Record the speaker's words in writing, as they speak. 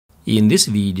In this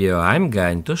video, I'm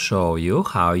going to show you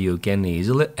how you can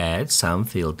easily add some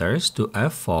filters to a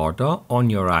photo on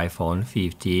your iPhone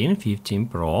 15, 15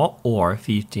 Pro or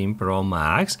 15 Pro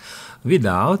Max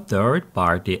without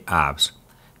third-party apps.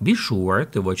 Be sure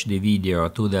to watch the video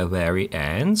to the very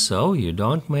end so you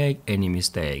don't make any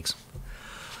mistakes.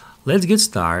 Let's get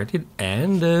started,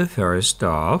 and first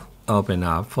off, open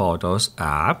up Photos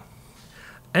app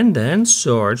and then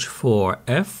search for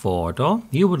a photo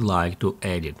you would like to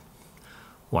edit.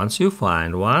 Once you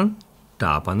find one,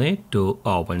 tap on it to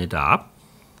open it up,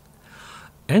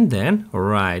 and then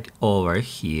right over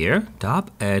here, tap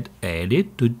at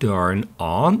Edit to turn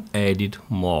on Edit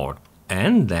mode.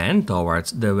 And then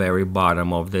towards the very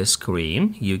bottom of the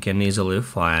screen, you can easily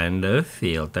find the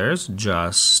filters.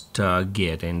 Just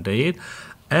get into it,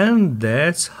 and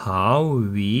that's how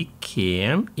we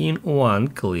can, in one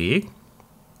click,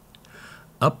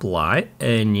 apply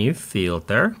any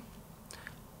filter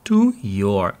to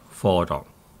your photo.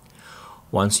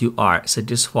 Once you are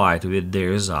satisfied with the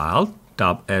result,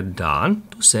 tap at Done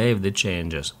to save the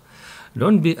changes.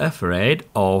 Don't be afraid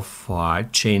of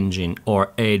changing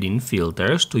or adding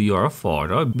filters to your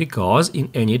photo, because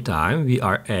in any time we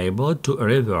are able to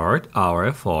revert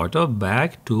our photo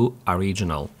back to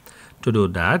original. To do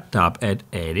that, tap at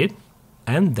Edit,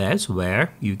 and that's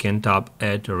where you can tap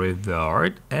at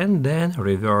Revert and then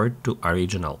revert to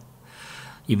original.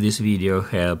 If this video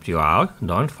helped you out,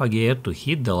 don't forget to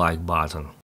hit the like button.